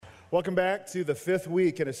Welcome back to the fifth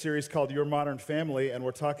week in a series called Your Modern Family, and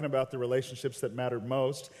we're talking about the relationships that matter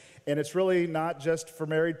most. And it's really not just for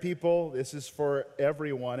married people, this is for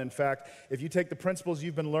everyone. In fact, if you take the principles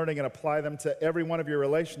you've been learning and apply them to every one of your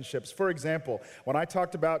relationships. For example, when I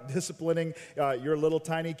talked about disciplining your little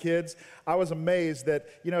tiny kids, I was amazed that,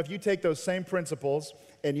 if you take those same principles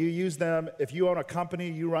and you use them, if you own a company,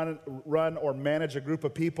 you run or manage a group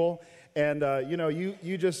of people, and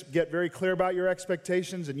you just get very clear about your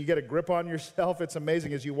expectations and you get a grip on yourself. It's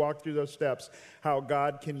amazing as you walk through those steps how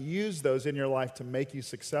God can use those in your life to make you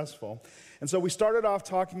successful. And so we started off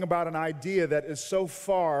talking about an idea that is so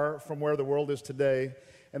far from where the world is today,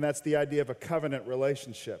 and that's the idea of a covenant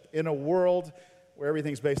relationship. In a world where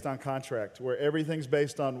everything's based on contract, where everything's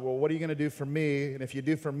based on, well, what are you going to do for me? And if you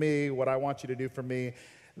do for me what I want you to do for me,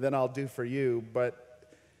 then I'll do for you. But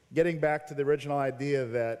getting back to the original idea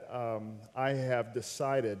that I have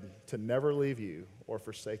decided to never leave you or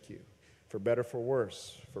forsake you, for better, for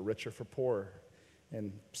worse, for richer, for poor,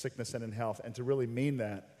 in sickness and in health, and to really mean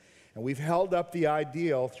that. And we've held up the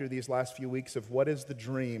ideal through these last few weeks of what is the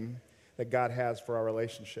dream that God has for our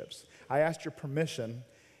relationships. I asked your permission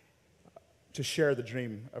to share the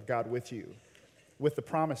dream of God with you, with the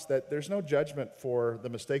promise that there's no judgment for the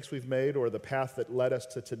mistakes we've made or the path that led us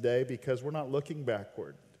to today, because we're not looking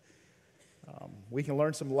backward. We can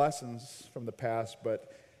learn some lessons from the past,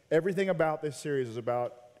 but everything about this series is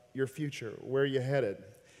about your future, where you're headed,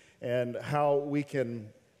 and how we can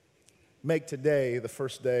make today the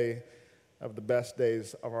first day of the best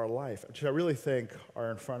days of our life, which I really think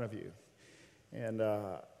are in front of you. And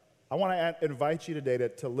I want to invite you today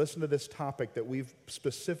to listen to this topic that we've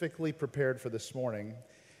specifically prepared for this morning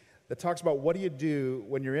that talks about what do you do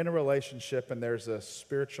when you're in a relationship and there's a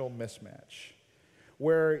spiritual mismatch,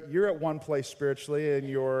 where you're at one place spiritually and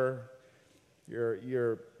your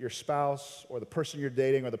spouse or the person you're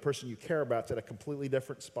dating or the person you care about is at a completely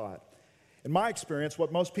different spot. In my experience,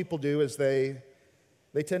 what most people do is they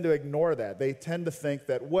tend to ignore that. They tend to think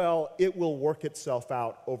that, well, it will work itself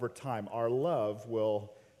out over time. Our love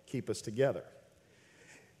will keep us together.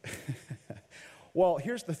 Well,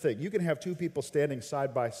 here's the thing. You can have two people standing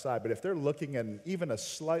side by side, but if they're looking in even a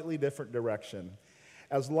slightly different direction,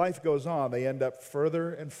 as life goes on, they end up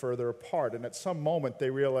further and further apart. And at some moment, they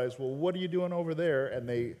realize, well, what are you doing over there? And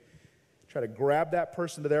they try to grab that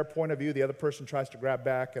person to their point of view. The other person tries to grab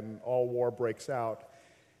back, and all war breaks out.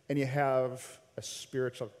 And you have a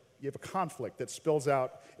conflict that spills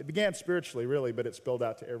out. It began spiritually, really, but it spilled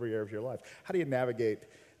out to every area of your life. How do you navigate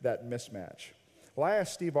that mismatch? Well, I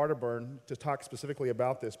asked Steve Arterburn to talk specifically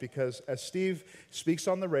about this because as Steve speaks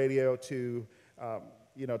on the radio to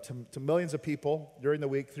millions of people during the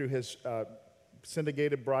week through his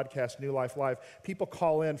syndicated broadcast, New Life Live, people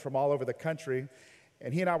call in from all over the country,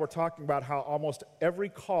 and he and I were talking about how almost every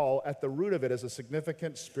call at the root of it is a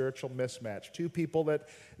significant spiritual mismatch. Two people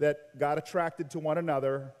that got attracted to one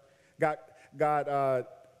another, got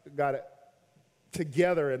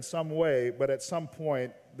together in some way, but at some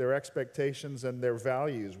point their expectations and their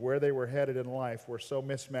values, where they were headed in life, were so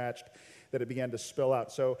mismatched that it began to spill out.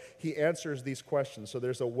 So he answers these questions. So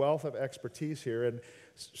there's a wealth of expertise here. And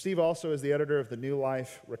Steve also is the editor of the New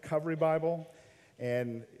Life Recovery Bible,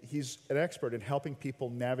 and he's an expert in helping people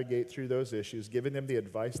navigate through those issues, giving them the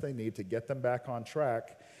advice they need to get them back on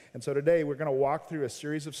track. And so today we're going to walk through a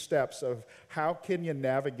series of steps of how can you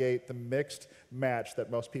navigate the mixed match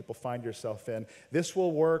that most people find yourself in. This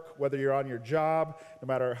will work whether you're on your job, no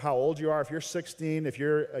matter how old you are. If you're 16, if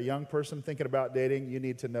you're a young person thinking about dating, you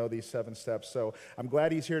need to know these 7 steps. So I'm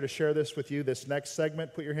glad he's here to share this with you. This next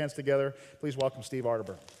segment, put your hands together. Please welcome Steve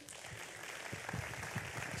Arterburn.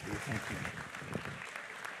 Thank you.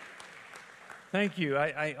 Thank you.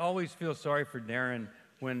 I always feel sorry for Darren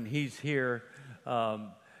when he's here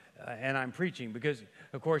and I'm preaching because,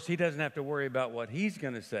 of course, he doesn't have to worry about what he's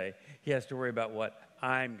going to say. He has to worry about what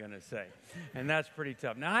I'm going to say, and that's pretty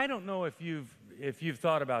tough. Now, I don't know if you've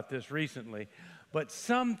thought about this recently, but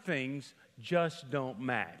some things just don't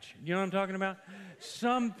match. You know what I'm talking about?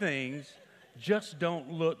 Some things just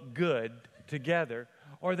don't look good together,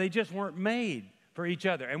 or they just weren't made for each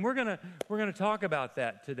other, and we're gonna talk about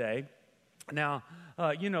that today. Now,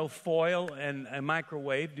 foil and a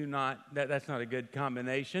microwave that's not a good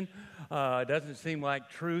combination. It doesn't seem like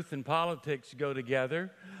truth and politics go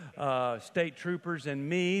together. State troopers and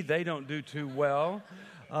me, they don't do too well.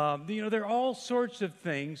 There are all sorts of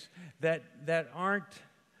things that aren't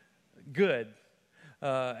good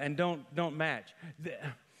and don't match.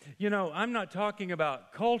 I'm not talking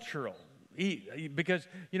about cultural, because,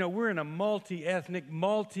 we're in a multi-ethnic,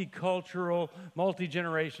 multicultural,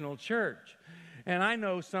 multi-generational church. And I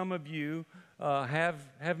know some of you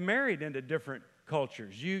have married into different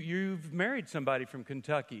cultures. You've married somebody from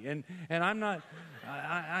Kentucky, and I'm not.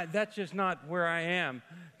 That's just not where I am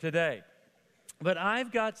today. But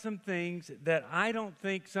I've got some things that I don't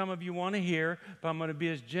think some of you want to hear, but I'm going to be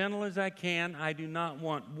as gentle as I can. I do not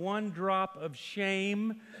want one drop of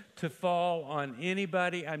shame to fall on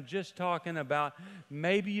anybody. I'm just talking about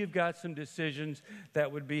maybe you've got some decisions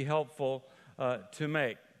that would be helpful to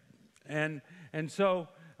make. And so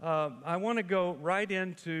I want to go right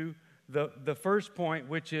into the first point,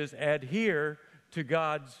 which is adhere to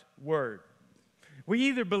God's Word. We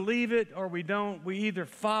either believe it or we don't. We either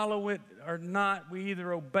follow it or not. We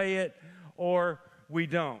either obey it or we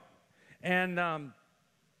don't. And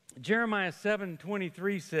Jeremiah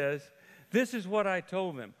 7:23 says, "This is what I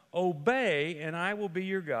told them. Obey, and I will be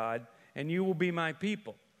your God, and you will be my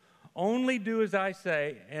people. Only do as I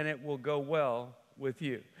say, and it will go well with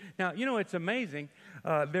you." Now, you know, it's amazing.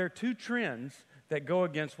 There are two trends that go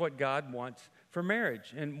against what God wants for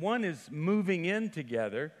marriage. And one is moving in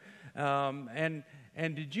together.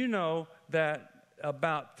 And did you know that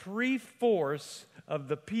about 3/4 of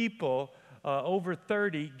the people over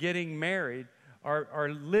 30 getting married are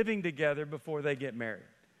living together before they get married?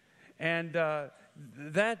 And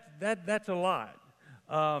that's a lot.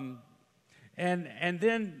 And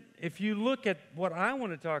then if you look at what I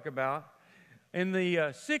want to talk about, in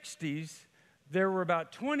the 60s, there were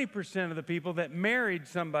about 20% of the people that married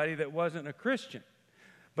somebody that wasn't a Christian.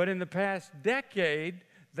 But in the past decade,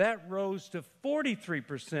 that rose to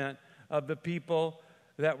 43% of the people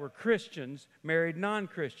that were Christians married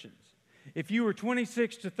non-Christians. If you were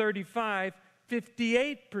 26 to 35,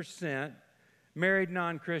 58% married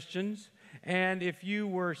non-Christians. And if you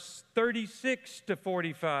were 36 to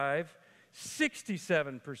 45,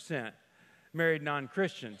 67% married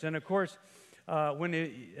non-Christians. And of course, when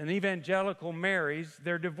an evangelical marries,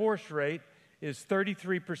 their divorce rate is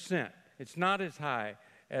 33%. It's not as high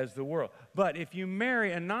as the world. But if you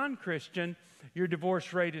marry a non-Christian, your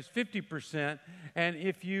divorce rate is 50%. And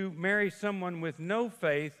if you marry someone with no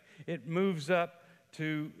faith, it moves up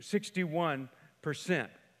to 61%.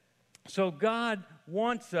 So God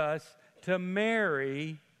wants us to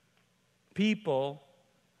marry people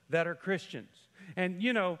that are Christians. And,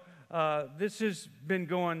 you know, this has been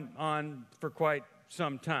going on for quite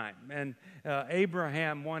some time. And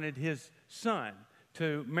Abraham wanted his son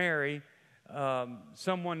to marry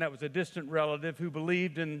someone that was a distant relative who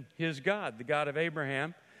believed in his God, the God of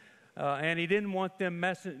Abraham. And he didn't want him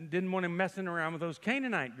messing around with those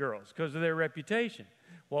Canaanite girls because of their reputation.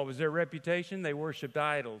 What was their reputation? They worshiped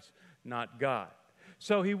idols, not God.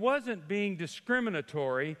 So he wasn't being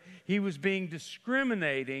discriminatory. He was being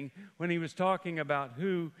discriminating when he was talking about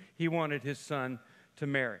who he wanted his son to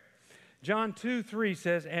marry. John 2:3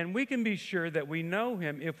 says, "And we can be sure that we know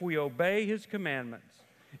him if we obey his commandments.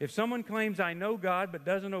 If someone claims, 'I know God,' but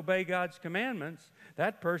doesn't obey God's commandments,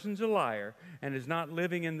 that person's a liar and is not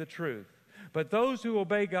living in the truth. But those who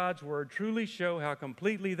obey God's word truly show how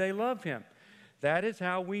completely they love him. That is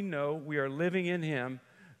how we know we are living in him.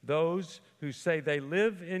 Those who say they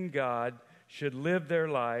live in God should live their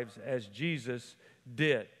lives as Jesus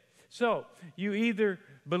did." So, you either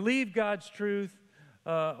believe God's truth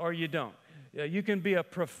or you don't. You can be a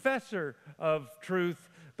professor of truth,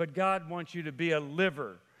 but God wants you to be a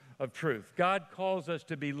liver of truth. God calls us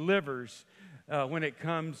to be livers when it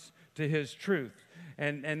comes to his truth.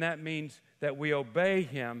 And that means that we obey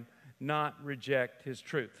him, not reject his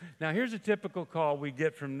truth. Now, here's a typical call we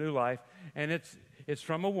get from New Life, and it's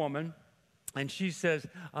from a woman. And she says,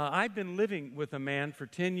 "I've been living with a man for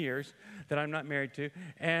 10 years that I'm not married to,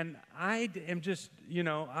 and I am just,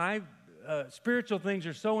 spiritual things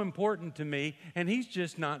are so important to me, and he's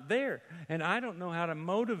just not there. And I don't know how to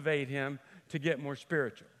motivate him to get more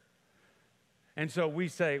spiritual." And so we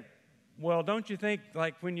say, well, don't you think,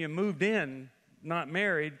 like when you moved in, not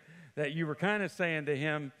married, that you were kind of saying to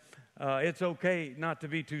him, it's okay not to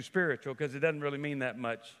be too spiritual because it doesn't really mean that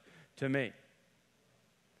much to me.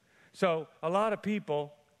 So a lot of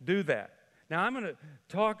people do that. Now, I'm going to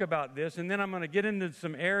talk about this, and then I'm going to get into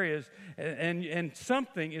some areas, and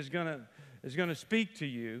something is going to speak to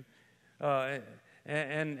you.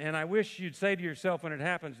 And I wish you'd say to yourself when it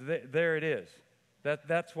happens, there it is.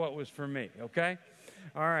 That's what was for me, okay?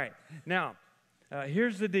 All right. Now,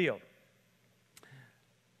 here's the deal.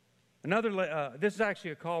 This is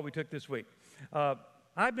actually a call we took this week.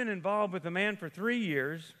 I've been involved with a man for 3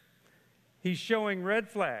 years. He's showing red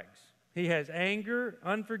flags. He has anger,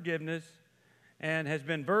 unforgiveness, and has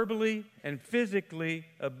been verbally and physically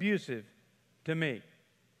abusive to me.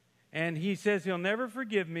 And he says he'll never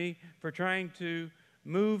forgive me for trying to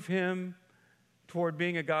move him toward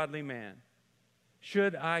being a godly man.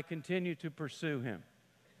 Should I continue to pursue him?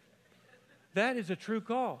 That is a true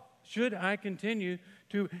call. Should I continue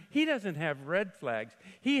to? He doesn't have red flags.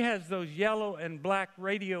 He has those yellow and black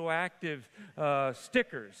radioactive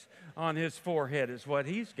stickers on his forehead is what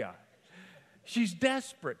he's got. She's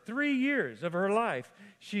desperate. 3 years of her life,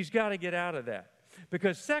 she's got to get out of that.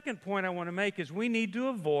 Because second point I want to make is we need to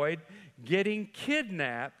avoid getting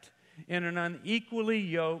kidnapped in an unequally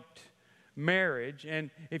yoked marriage.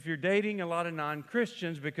 And if you're dating a lot of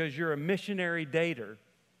non-Christians because you're a missionary dater,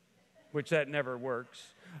 which that never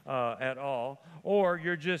works at all, or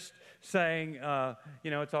you're just saying,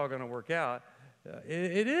 it's all going to work out,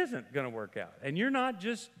 it isn't going to work out. And you're not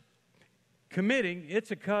just committing,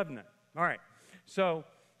 it's a covenant. All right, so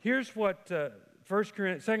here's what 2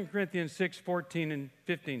 Corinthians 6:14 and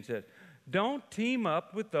 15 says. Don't team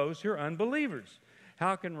up with those who are unbelievers.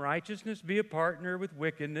 How can righteousness be a partner with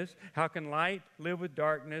wickedness? How can light live with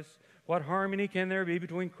darkness? What harmony can there be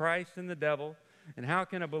between Christ and the devil? And how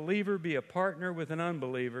can a believer be a partner with an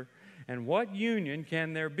unbeliever? And what union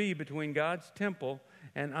can there be between God's temple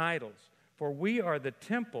and idols? For we are the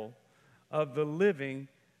temple of the living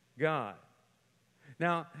God.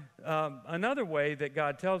 Now, another way that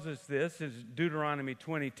God tells us this is Deuteronomy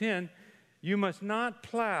 20:10. You must not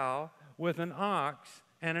plow with an ox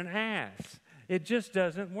and an ass. It just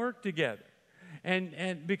doesn't work together.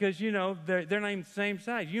 And because, they're not even the same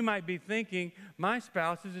size. You might be thinking, my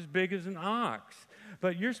spouse is as big as an ox.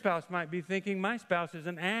 But your spouse might be thinking, my spouse is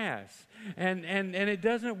an ass. And it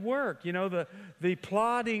doesn't work. The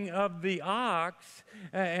plodding of the ox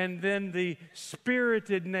and then the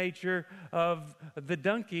spirited nature of the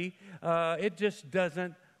donkey, it just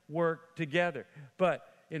doesn't work together. But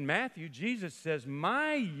in Matthew, Jesus says,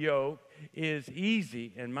 my yoke is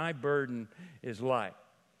easy and my burden is light.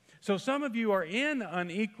 So some of you are in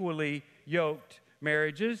unequally yoked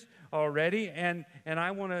marriages already, and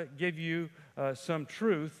I want to give you some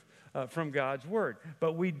truth from God's Word.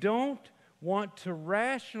 But we don't want to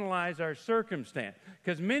rationalize our circumstance,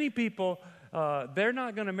 because many people, they're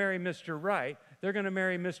not going to marry Mr. Right. They're going to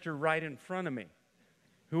marry Mr. Right in front of me.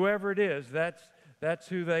 Whoever it is, that's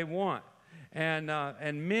who they want. And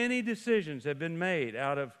many decisions have been made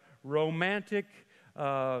out of romantic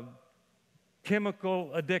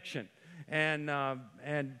chemical addiction,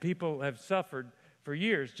 and people have suffered for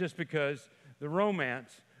years just because the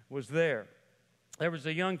romance was there. There was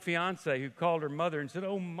a young fiance who called her mother and said,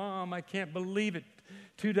 "Oh, Mom, I can't believe it.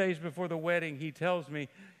 2 days before the wedding, he tells me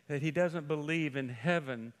that he doesn't believe in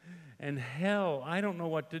heaven and hell. I don't know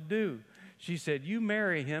what to do." She said, "You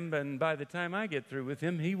marry him, and by the time I get through with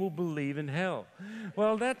him, he will believe in hell."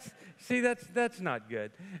 Well, that's not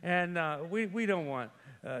good, and we don't want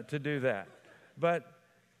to do that. But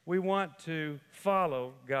we want to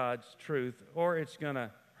follow God's truth, or it's going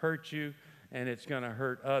to hurt you, and it's going to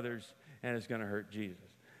hurt others, and it's going to hurt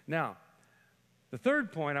Jesus. Now, the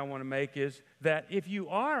third point I want to make is that if you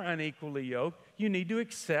are unequally yoked, you need to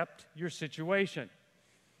accept your situation.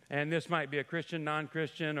 And this might be a Christian,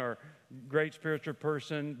 non-Christian, or great spiritual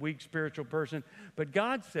person, weak spiritual person. But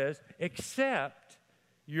God says, accept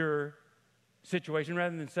your situation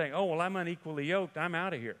rather than saying, "Oh, well, I'm unequally yoked. I'm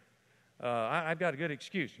out of here. I've got a good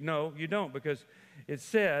excuse." No, you don't, because it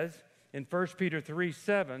says in 1 Peter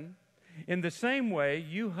 3:7, "In the same way,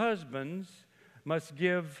 you husbands must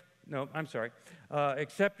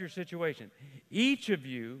accept your situation. Each of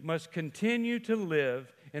you must continue to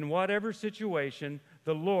live in whatever situation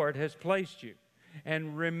the Lord has placed you,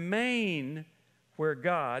 and remain where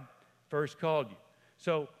God first called you."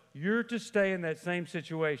 So you're to stay in that same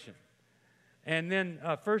situation. And then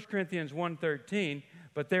 1 Corinthians 1:13,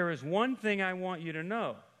 "But there is one thing I want you to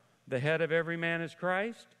know. The head of every man is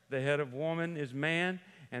Christ, the head of woman is man,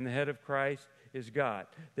 and the head of Christ is God."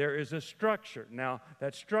 There is a structure. Now,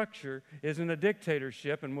 that structure isn't a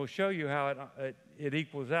dictatorship, and we'll show you how it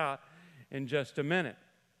equals out in just a minute.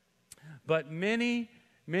 But many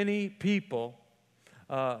people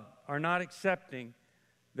are not accepting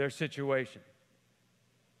their situation.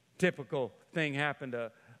 Typical thing happened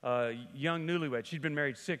to a young newlywed. She'd been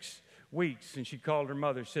married 6 weeks, and she called her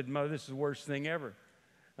mother, said, "Mother, this is the worst thing ever.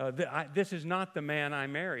 This is not the man I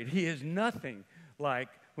married. He is nothing like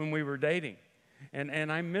when we were dating.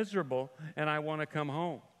 And I'm miserable, and I want to come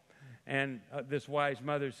home." And this wise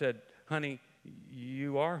mother said, "Honey,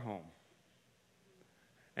 you are home."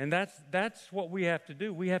 And that's what we have to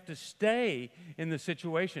do. We have to stay in the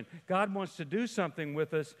situation. God wants to do something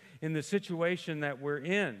with us in the situation that we're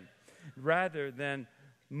in, rather than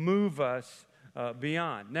move us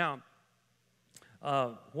beyond. Now,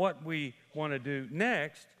 what we want to do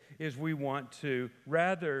next is we want to,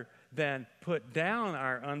 rather than put down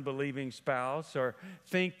our unbelieving spouse or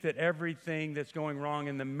think that everything that's going wrong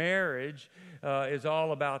in the marriage is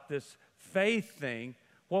all about this faith thing.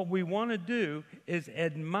 What we want to do is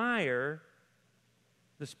admire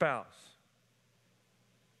the spouse.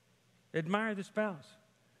 Admire the spouse.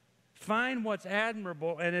 Find what's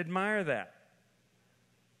admirable and admire that.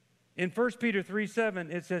 In 1 Peter 3:7,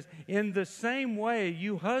 it says, "In the same way,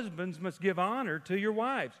 you husbands must give honor to your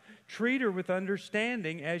wives. Treat her with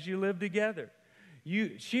understanding as you live together."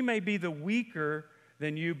 She may be the weaker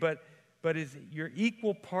than you, but is your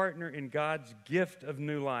equal partner in God's gift of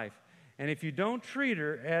new life. And if you don't treat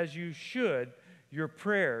her as you should, your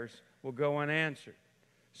prayers will go unanswered.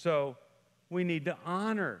 So we need to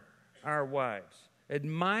honor our wives,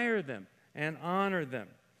 admire them, and honor them.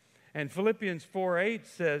 And Philippians 4:8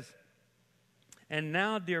 says, "And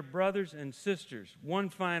now, dear brothers and sisters, one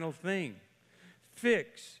final thing.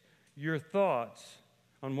 Fix your thoughts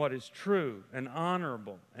on what is true and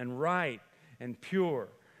honorable and right and pure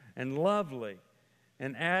and lovely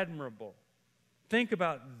and admirable. Think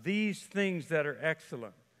about these things that are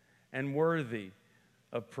excellent and worthy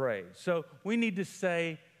of praise." So we need to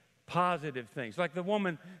say positive things. Like the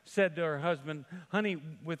woman said to her husband, "Honey,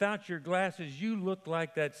 without your glasses, you look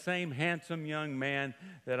like that same handsome young man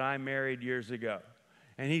that I married years ago."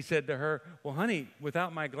 And he said to her, "Well, honey,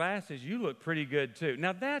 without my glasses, you look pretty good too."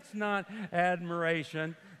 Now, that's not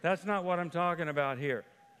admiration. That's not what I'm talking about here.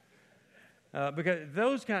 Because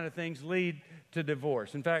those kind of things lead to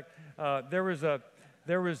divorce. In fact, there was a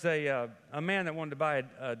man that wanted to buy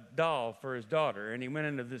a doll for his daughter, and he went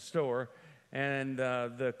into the store, and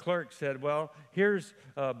the clerk said, "Well, here's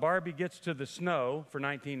Barbie Gets to the Snow for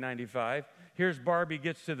 $19.95. Here's Barbie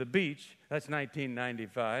Gets to the Beach. That's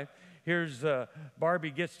 $19.95. Here's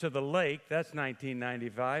Barbie Gets to the Lake. That's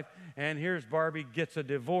 $19.95. And here's Barbie Gets a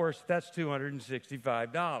Divorce. That's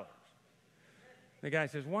 $265. The guy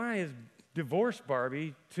says, "Why is Divorce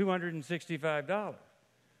Barbie $265?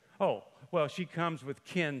 "Oh, well, she comes with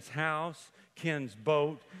Ken's house, Ken's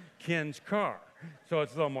boat, Ken's car. So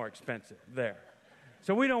it's a little more expensive there."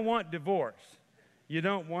 So we don't want divorce. You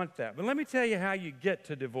don't want that. But let me tell you how you get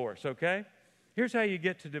to divorce, okay? Here's how you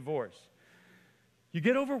get to divorce. You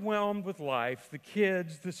get overwhelmed with life, the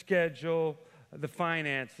kids, the schedule, the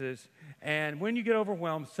finances, and when you get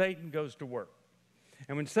overwhelmed, Satan goes to work.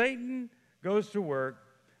 And when Satan goes to work,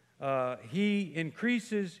 he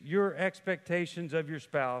increases your expectations of your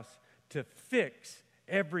spouse to fix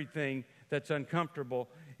everything that's uncomfortable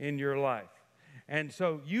in your life. And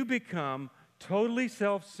so you become totally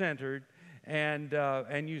self-centered,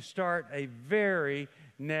 and you start a very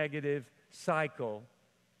negative cycle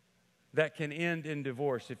that can end in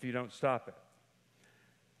divorce if you don't stop it.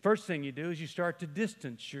 First thing you do is you start to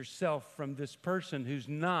distance yourself from this person who's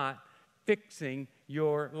not fixing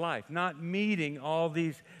your life, not meeting all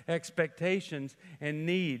these expectations and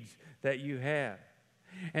needs that you have.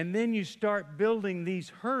 And then you start building these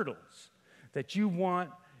hurdles that you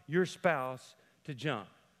want your spouse to jump.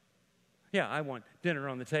 Yeah, I want dinner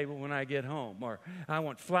on the table when I get home, or I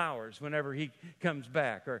want flowers whenever he comes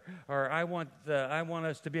back, or I want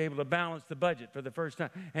us to be able to balance the budget for the first time.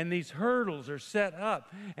 And these hurdles are set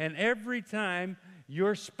up, and every time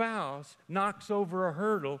your spouse knocks over a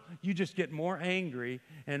hurdle, you just get more angry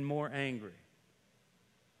and more angry.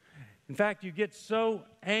 In fact, you get so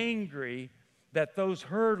angry that those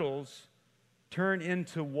hurdles turn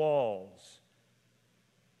into walls.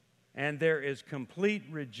 And there is complete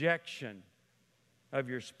rejection of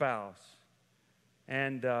your spouse,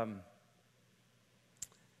 and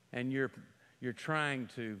you're trying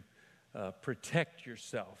to protect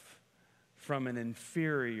yourself from an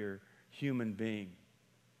inferior human being.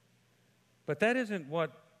 But that isn't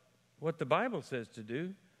what the Bible says to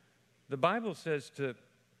do. The Bible says to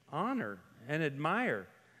honor and admire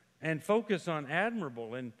and focus on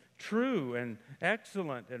admirable and true and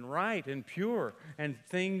excellent and right and pure and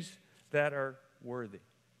things that are worthy.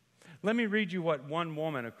 Let me read you what one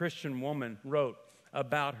woman, a Christian woman, wrote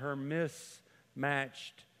about her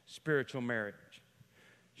mismatched spiritual marriage.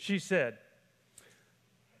 She said,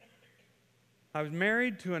 "I was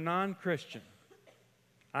married to a non-Christian.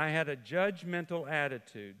 I had a judgmental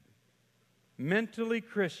attitude, mentally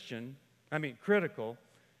critical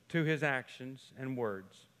to his actions and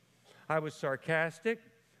words. I was sarcastic.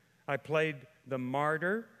 I played the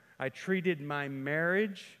martyr. I treated my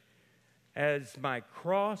marriage as my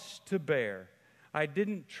cross to bear. I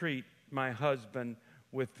didn't treat my husband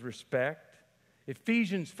with respect."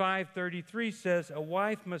 Ephesians 5:33 says, "A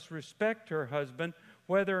wife must respect her husband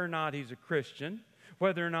whether or not he's a Christian,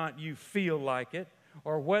 whether or not you feel like it,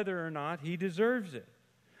 or whether or not he deserves it.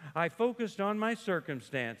 I focused on my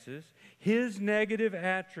circumstances, his negative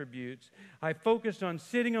attributes. I focused on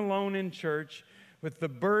sitting alone in church with the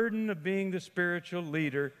burden of being the spiritual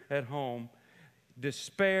leader at home.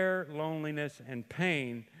 Despair, loneliness, and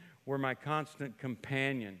pain were my constant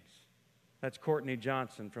companions. That's Courtney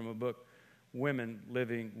Johnson from a book, Women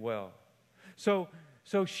Living Well. So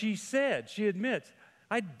she admits,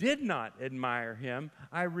 I did not admire him.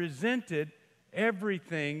 I resented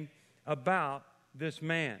everything about this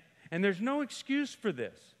man. And there's no excuse for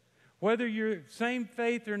this. Whether you're same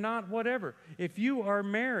faith or not, whatever. If you are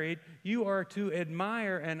married, you are to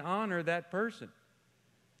admire and honor that person.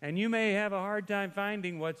 And you may have a hard time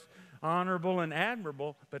finding what's honorable and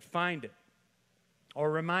admirable, but find it.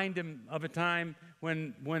 Or remind him of a time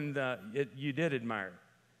when you did admire it.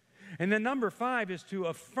 And then number 5 is to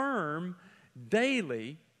affirm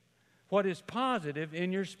daily what is positive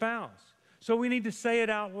in your spouse. So we need to say it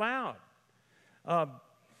out loud.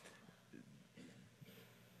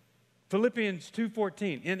 Philippians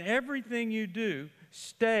 2:14, in everything you do,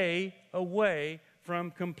 stay away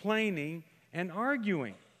from complaining and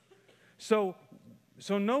arguing. So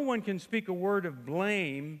no one can speak a word of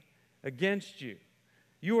blame against you.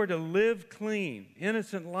 You are to live clean,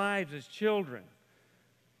 innocent lives as children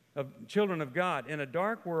of God in a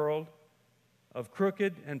dark world of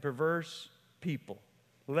crooked and perverse people.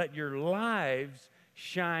 Let your lives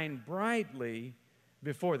shine brightly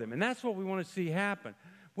before them. And that's what we want to see happen.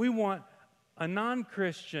 We want a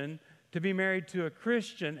non-Christian to be married to a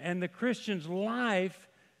Christian, and the Christian's life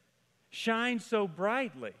shines so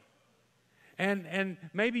brightly. And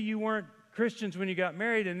maybe you weren't Christians when you got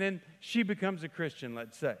married, and then she becomes a Christian,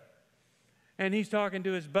 let's say. And he's talking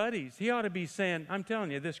to his buddies. He ought to be saying, I'm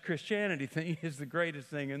telling you, this Christianity thing is the greatest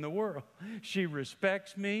thing in the world. She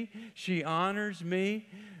respects me. She honors me.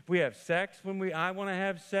 We have sex when I want to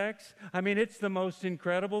have sex. I mean, it's the most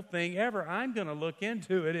incredible thing ever. I'm going to look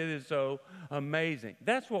into it. It is so amazing.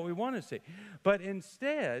 That's what we want to see. But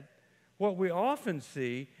instead, what we often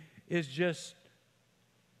see is just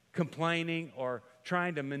complaining or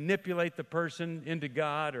trying to manipulate the person into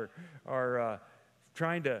God or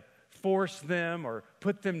trying to force them or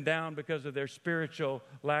put them down because of their spiritual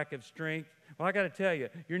lack of strength. Well, I got to tell you,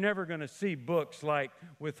 you're never going to see books like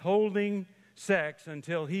Withholding Sex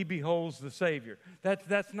Until He Beholds the Savior.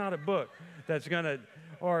 That's not a book that's going to,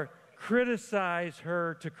 or criticize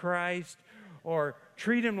her to Christ or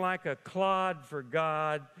treat him like a clod for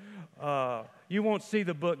God. You won't see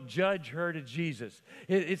the book Judge Her to Jesus.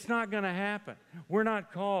 It's not going to happen. We're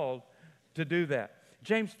not called to do that.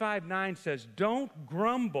 James 5:9 says, don't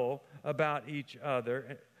grumble about each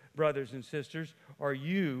other, brothers and sisters, or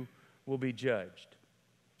you will be judged.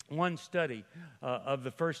 One study of the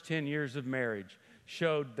first 10 years of marriage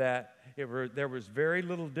showed that there was very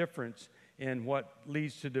little difference in what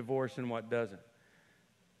leads to divorce and what doesn't.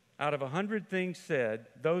 Out of 100 things said,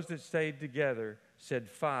 those that stayed together said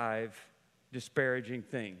 5 disparaging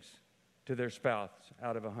things to their spouse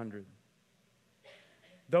out of 100.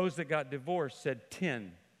 Those that got divorced said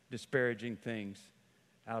 10 disparaging things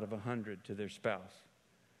out of 100 to their spouse.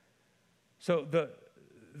 So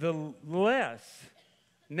the less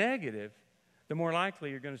negative, the more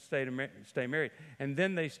likely you're going to stay married. And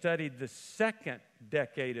then they studied the second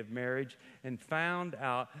decade of marriage and found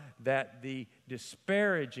out that the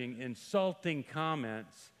disparaging, insulting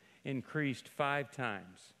comments increased 5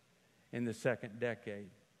 times in the second decade.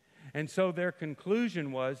 And so their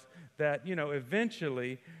conclusion was that,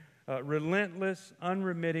 eventually relentless,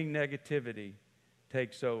 unremitting negativity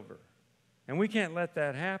takes over. And we can't let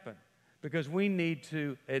that happen because we need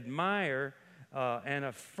to admire and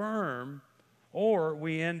affirm, or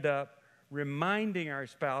we end up reminding our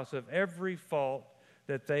spouse of every fault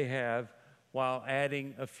that they have while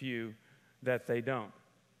adding a few that they don't.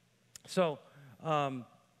 So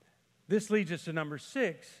this leads us to number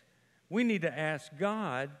 6. We need to ask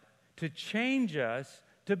God to change us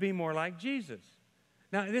to be more like Jesus.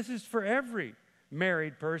 Now, this is for every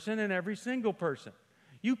married person and every single person.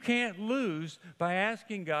 You can't lose by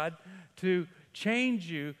asking God to change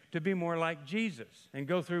you to be more like Jesus and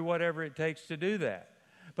go through whatever it takes to do that.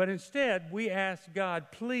 But instead, we ask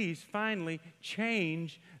God, please finally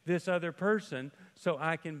change this other person so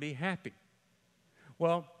I can be happy.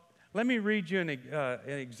 Well, let me read you an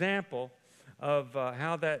example of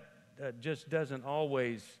how that just doesn't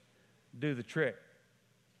always do the trick.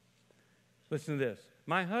 Listen to this.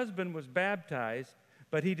 My husband was baptized,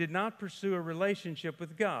 but he did not pursue a relationship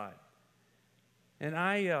with God. And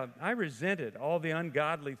I resented all the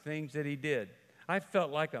ungodly things that he did. I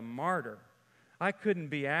felt like a martyr. I couldn't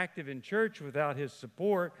be active in church without his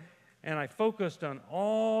support, and I focused on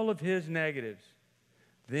all of his negatives.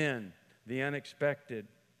 Then the unexpected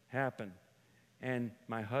happened, and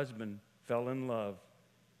my husband fell in love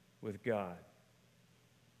with God.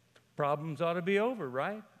 Problems ought to be over,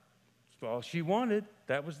 right? That's all she wanted.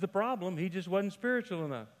 That was the problem. He just wasn't spiritual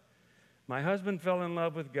enough. My husband fell in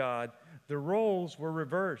love with God. The roles were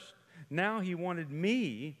reversed. Now he wanted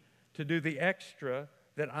me to do the extra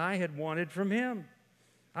that I had wanted from him.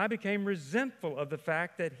 I became resentful of the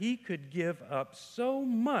fact that he could give up so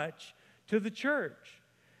much to the church,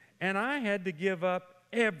 and I had to give up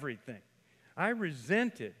everything. I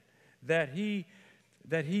resented that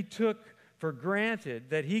he took for granted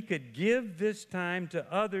that he could give this time to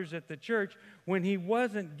others at the church when he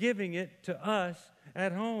wasn't giving it to us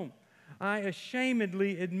at home. I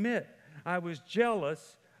ashamedly admit I was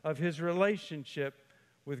jealous of his relationship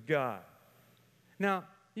with God. Now,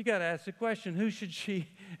 you got to ask the question, who should she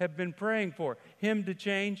have been praying for? Him to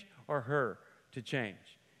change or her to change?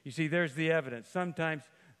 You see, there's the evidence. Sometimes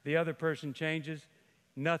the other person changes,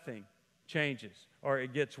 nothing changes, or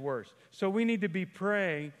it gets worse. So we need to be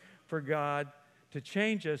praying for God to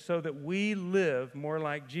change us so that we live more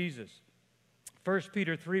like Jesus. 1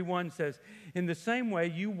 Peter 3:1 says, "In the same way,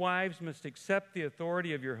 you wives must accept the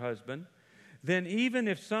authority of your husband. Then even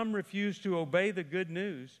if some refuse to obey the good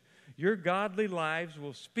news, your godly lives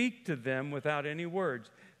will speak to them without any words.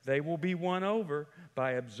 They will be won over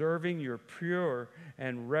by observing your pure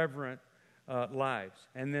and reverent lives."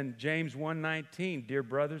 And then James 1:19, "Dear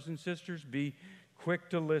brothers and sisters, be quick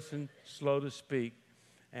to listen, slow to speak,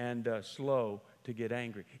 and slow to get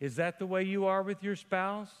angry." Is that the way you are with your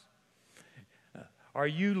spouse? Are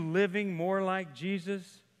you living more like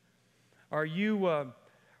Jesus? Are you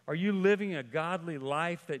living a godly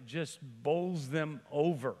life that just bowls them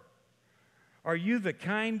over? Are you the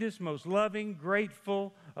kindest, most loving,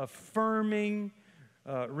 grateful, affirming,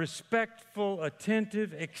 respectful,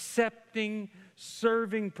 attentive, accepting,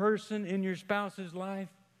 serving person in your spouse's life?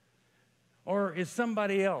 Or is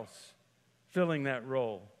somebody else filling that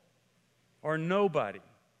role? Or nobody,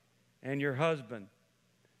 and your husband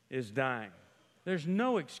is dying? There's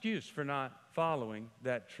no excuse for not following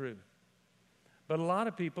that truth. But a lot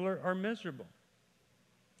of people are miserable.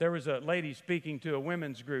 There was a lady speaking to a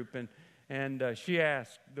women's group, and she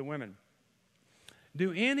asked the women,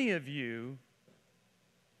 "Do any of you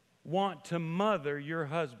want to mother your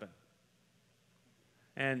husband?"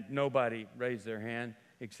 And nobody raised their hand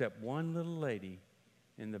except one little lady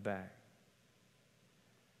in the back.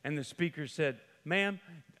 And the speaker said, "Ma'am,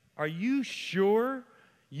 are you sure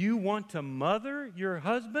you want to mother your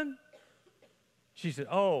husband?" She said,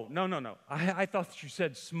 "Oh, no. I thought that you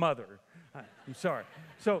said smother. I'm sorry."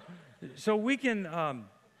 So we can,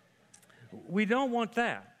 we don't want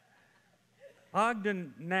that.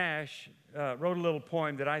 Ogden Nash wrote a little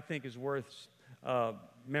poem that I think is worth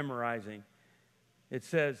memorizing. It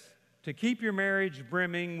says, "To keep your marriage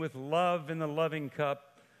brimming with love in the loving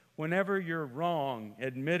cup, whenever you're wrong,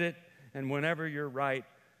 admit it, and whenever you're right,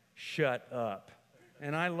 shut up."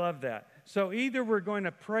 And I love that. So either we're going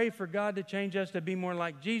to pray for God to change us to be more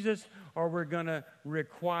like Jesus, or we're going to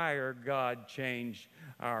require God change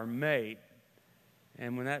our mate.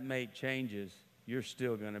 And when that mate changes, you're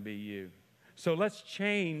still going to be you. So let's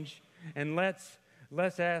change, and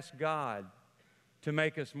let's ask God to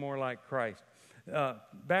make us more like Christ.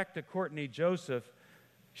 Back to Courtney Joseph,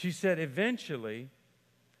 she said eventually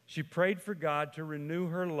she prayed for God to renew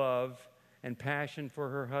her love and passion for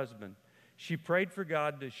her husband. She prayed for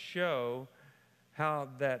God to show how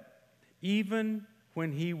that even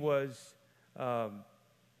when he was for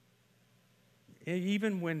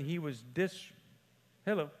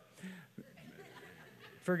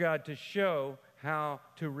God to show how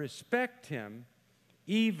to respect him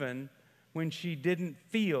even when she didn't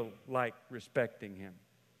feel like respecting him.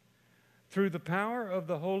 Through the power of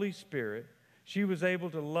the Holy Spirit, she was able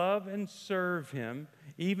to love and serve him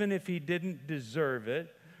even if he didn't deserve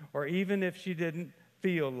it, or even if she didn't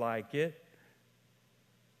feel like it.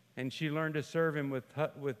 And she learned to serve him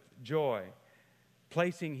with joy,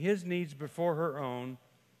 placing his needs before her own.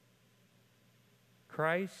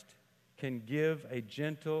 Christ can give a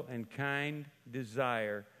gentle and kind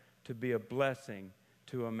desire to be a blessing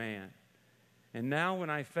to a man. And now when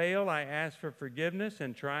I fail, I ask for forgiveness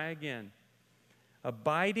and try again.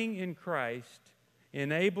 Abiding in Christ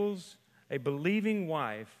enables a believing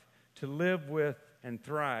wife to live with and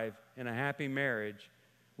thrive in a happy marriage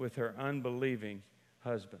with her unbelieving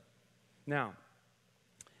husband. Now,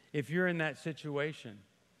 if you're in that situation,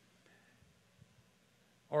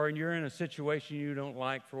 or you're in a situation you don't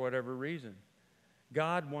like for whatever reason,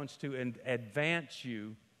 God wants to advance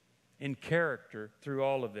you in character through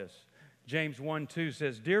all of this. James 1:2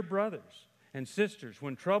 says, "Dear brothers, and sisters,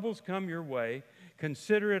 when troubles come your way,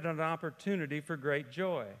 consider it an opportunity for great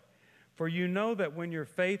joy. For you know that when your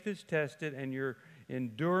faith is tested and your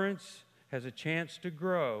endurance has a chance to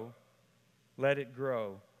grow, let it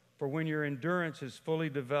grow. For when your endurance is fully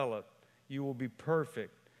developed, you will be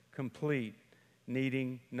perfect, complete,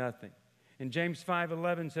 needing nothing. And James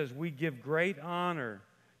 5:11 says, we give great honor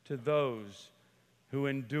to those who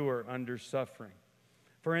endure under suffering.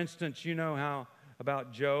 For instance, you know how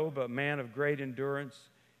about Job, a man of great endurance.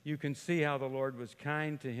 You can see how the Lord was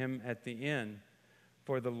kind to him at the end,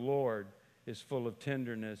 for the Lord is full of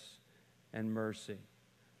tenderness and mercy.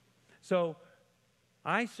 So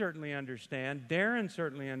I certainly understand, Darren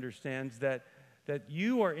certainly understands that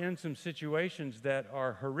you are in some situations that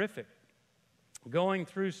are horrific, going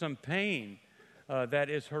through some pain that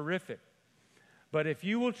is horrific. But if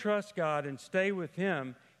you will trust God and stay with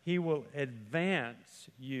Him, He will advance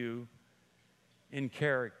you in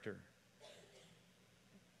character.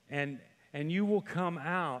 And you will come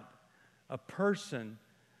out a person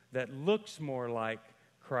that looks more like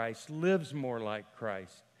Christ, lives more like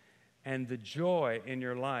Christ, and the joy in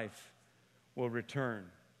your life will return.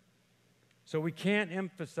 So we can't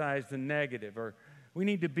emphasize the negative, or we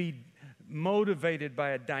need to be motivated by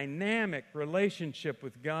a dynamic relationship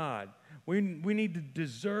with God. We need to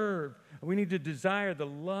desire the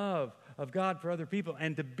love of God for other people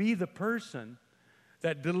and to be the person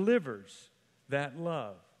that delivers that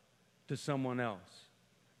love to someone else.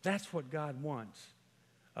 That's what God wants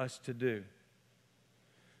us to do.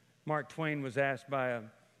 Mark Twain was asked by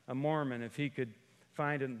a Mormon if he could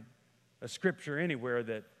find a scripture anywhere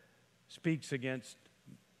that speaks against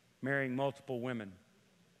marrying multiple women.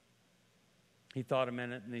 He thought a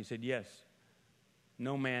minute and he said, yes,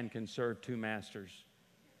 no man can serve two masters.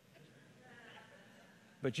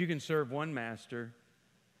 But you can serve one master.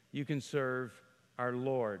 You can serve our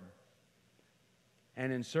Lord.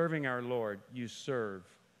 And in serving our Lord, you serve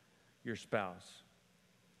your spouse.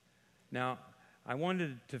 Now, I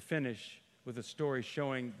wanted to finish with a story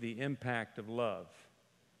showing the impact of love.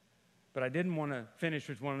 But I didn't want to finish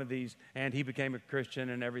with one of these, and he became a Christian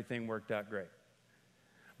and everything worked out great.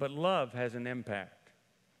 But love has an impact.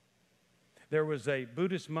 There was a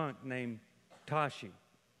Buddhist monk named Tashi.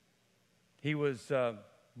 He was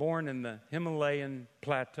born in the Himalayan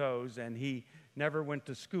plateaus, and he never went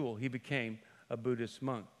to school. He became a Buddhist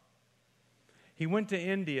monk. He went to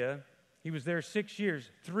India. He was there 6 years.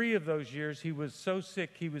 3 of those years, he was so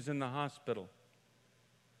sick, he was in the hospital.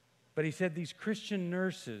 But he said these Christian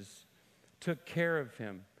nurses took care of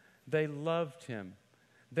him. They loved him.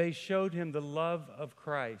 They showed him the love of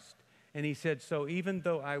Christ. And he said, so even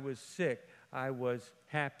though I was sick, I was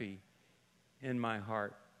happy in my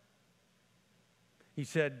heart. He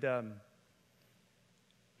said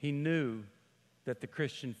he knew that the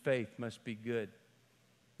Christian faith must be good.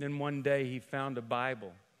 Then one day he found a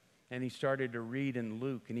Bible and he started to read in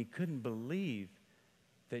Luke, and he couldn't believe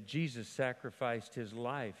that Jesus sacrificed his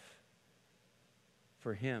life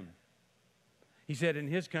for him. He said in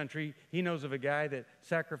his country, he knows of a guy that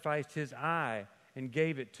sacrificed his eye and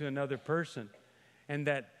gave it to another person, and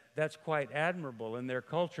that's quite admirable in their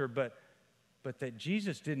culture, but that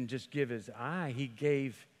Jesus didn't just give his eye, he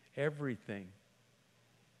gave everything.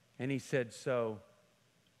 And he said, so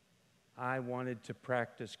I wanted to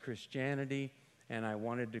practice Christianity and I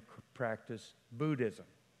wanted to practice Buddhism.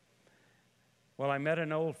 Well, I met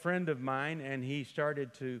an old friend of mine, and he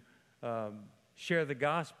started to share the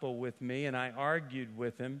gospel with me, and I argued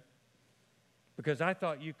with him because I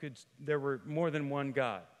thought there were more than one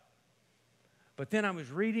God. But then I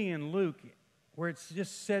was reading in Luke where it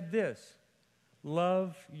just said this,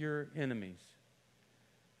 love your enemies.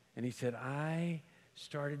 And he said, I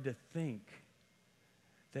started to think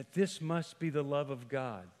that this must be the love of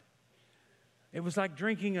God. It was like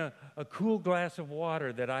drinking a cool glass of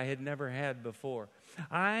water that I had never had before.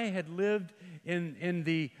 I had lived in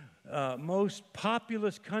the most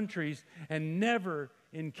populous countries and never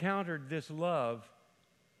encountered this love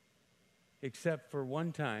except for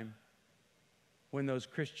one time when those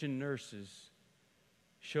Christian nurses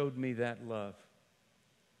showed me that love.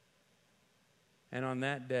 And on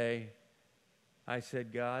that day, I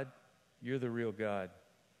said, God, you're the real God.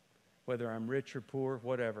 Whether I'm rich or poor,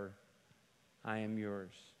 whatever, I am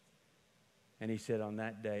yours. And he said, on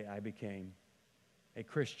that day, I became a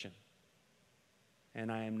Christian.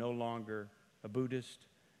 And I am no longer a Buddhist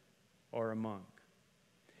or a monk.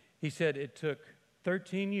 He said it took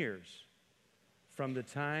 13 years from the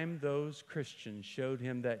time those Christians showed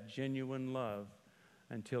him that genuine love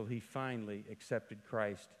until he finally accepted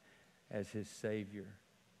Christ as his Savior.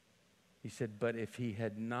 He said, but if he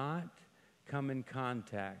had not come in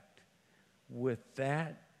contact with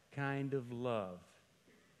that kind of love,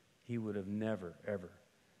 he would have never, ever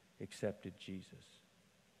accepted Jesus.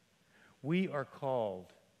 We are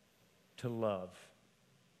called to love.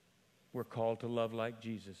 We're called to love like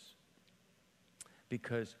Jesus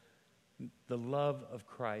because the love of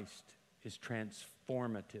Christ is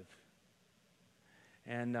transformative.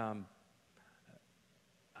 And I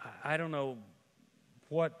don't know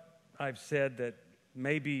what I've said that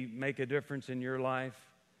maybe make a difference in your life,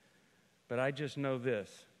 but I just know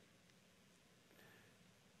this.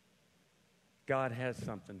 God has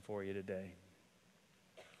something for you today.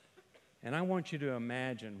 And I want you to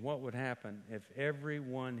imagine what would happen if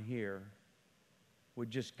everyone here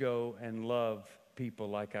would just go and love people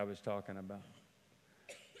like I was talking about.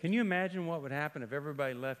 Can you imagine what would happen if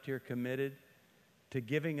everybody left here committed to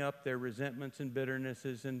giving up their resentments and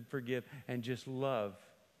bitternesses and forgive and just love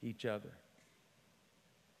each other?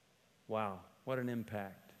 Wow, what an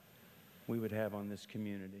impact we would have on this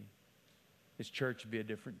community. This church would be a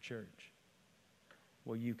different church.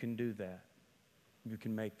 Well, you can do that. You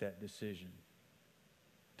can make that decision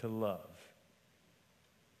to love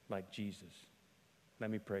like Jesus.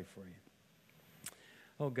 Let me pray for you.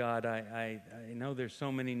 Oh God, I know there's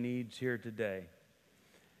so many needs here today,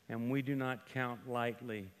 and we do not count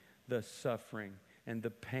lightly the suffering and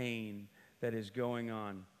the pain that is going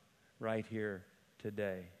on right here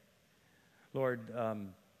today. Lord,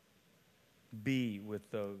 be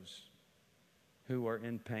with those who are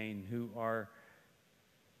in pain, who are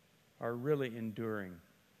really enduring.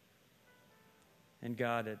 And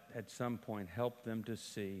God, at some point, help them to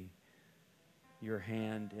see your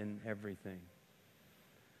hand in everything.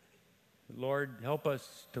 Lord, help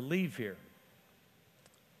us to leave here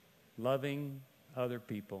loving other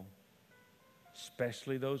people,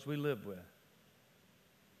 especially those we live with,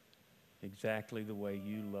 exactly the way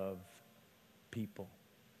you love people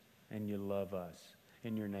and you love us.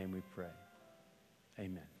 In your name we pray.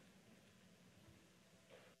 Amen.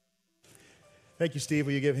 Thank you, Steve.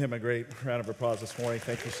 Will you give him a great round of applause this morning?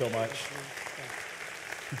 Thank you so much.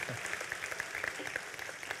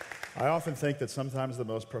 I often think that sometimes the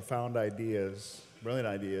most profound ideas, brilliant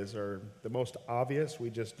ideas, are the most obvious. We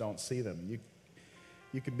just don't see them.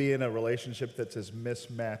 You could be in a relationship that's as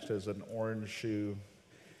mismatched as an orange shoe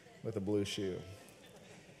with a blue shoe.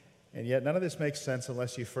 And yet none of this makes sense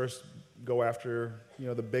unless you first go after,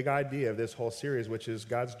 the big idea of this whole series, which is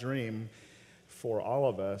God's dream for all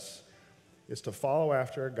of us, is to follow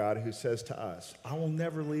after a God who says to us, I will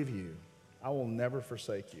never leave you. I will never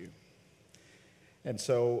forsake you. And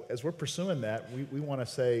so as we're pursuing that, we want to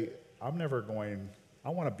say, I want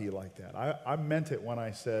to be like that. I meant it when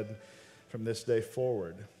I said from this day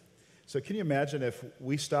forward. So can you imagine if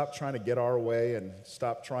we stopped trying to get our way and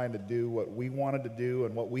stopped trying to do what we wanted to do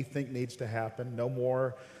and what we think needs to happen? No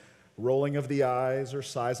more rolling of the eyes or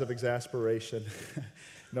sighs of exasperation.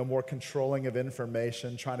 No more controlling of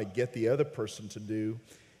information, trying to get the other person to do.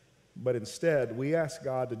 But instead, we ask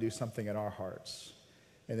God to do something in our hearts.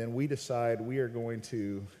 And then we decide we are going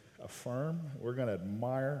to affirm, we're going to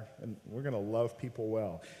admire, and we're going to love people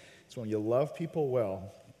well. So when you love people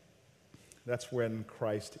well, that's when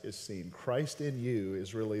Christ is seen. Christ in you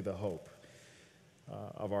is really the hope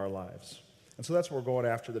of our lives. And so that's what we're going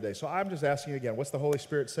after today. So I'm just asking you again, what's the Holy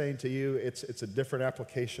Spirit saying to you? It's a different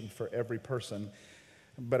application for every person.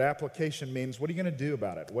 But application means, what are you going to do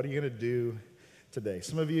about it? What are you going to do today?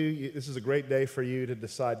 Some of you, this is a great day for you to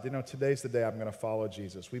decide, today's the day I'm going to follow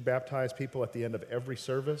Jesus. We baptize people at the end of every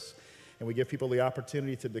service, and we give people the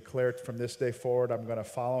opportunity to declare from this day forward, I'm going to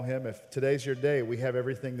follow him. If today's your day, we have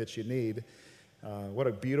everything that you need. What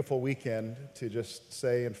a beautiful weekend to just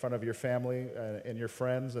say in front of your family and your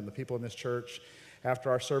friends and the people in this church,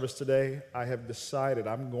 after our service today, I have decided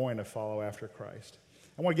I'm going to follow after Christ.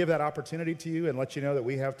 I want to give that opportunity to you and let you know that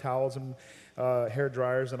we have towels and hair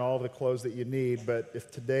dryers and all of the clothes that you need. But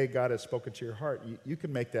if today God has spoken to your heart, you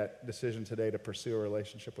can make that decision today to pursue a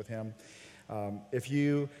relationship with him. If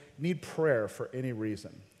you need prayer for any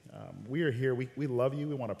reason, we are here. We love you.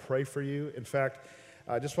 We want to pray for you. In fact,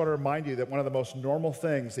 I just want to remind you that one of the most normal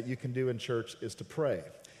things that you can do in church is to pray.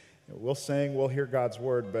 We'll sing, we'll hear God's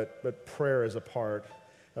word, but prayer is a part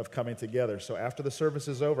of coming together. So after the service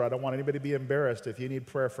is over, I don't want anybody to be embarrassed. If you need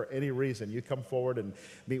prayer for any reason, you come forward and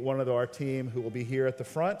meet one of our team who will be here at the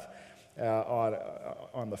front,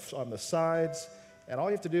 on the sides. And all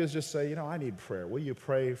you have to do is just say, I need prayer. Will you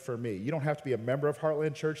pray for me? You don't have to be a member of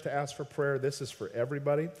Heartland Church to ask for prayer. This is for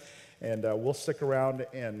everybody. And we'll stick around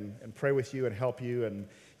and pray with you and help you and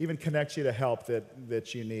even connect you to help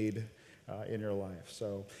that you need in your life.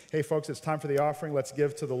 So, hey, folks, it's time for the offering. Let's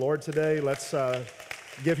give to the Lord today. Let's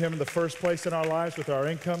give him the first place in our lives with our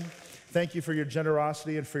income. Thank you for your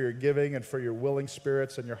generosity and for your giving and for your willing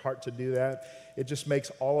spirits and your heart to do that. It just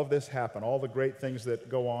makes all of this happen, all the great things that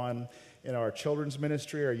go on in our children's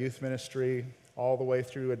ministry, our youth ministry, all the way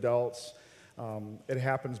through adults. It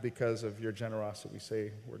happens because of your generosity. We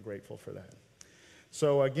say we're grateful for that.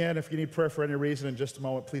 So again, if you need prayer for any reason in just a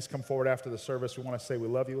moment, please come forward after the service. We want to say we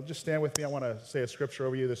love you. Just stand with me. I want to say a scripture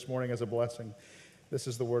over you this morning as a blessing. This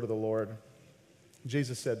is the word of the Lord.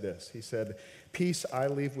 Jesus said this. He said, "Peace I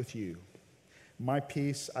leave with you. My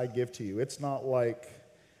peace I give to you." It's not like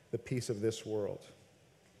the peace of this world,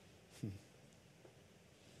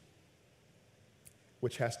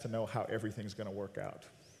 which has to know how everything's going to work out.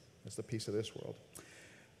 It's the peace of this world.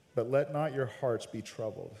 "But let not your hearts be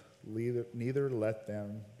troubled, neither let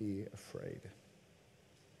them be afraid."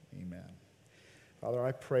 Amen. Father,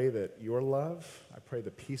 I pray that your love, I pray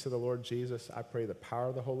the peace of the Lord Jesus, I pray the power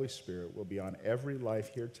of the Holy Spirit will be on every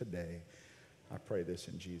life here today. I pray this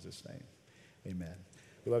in Jesus' name. Amen.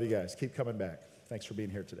 We love you guys. Keep coming back. Thanks for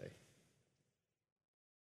being here today.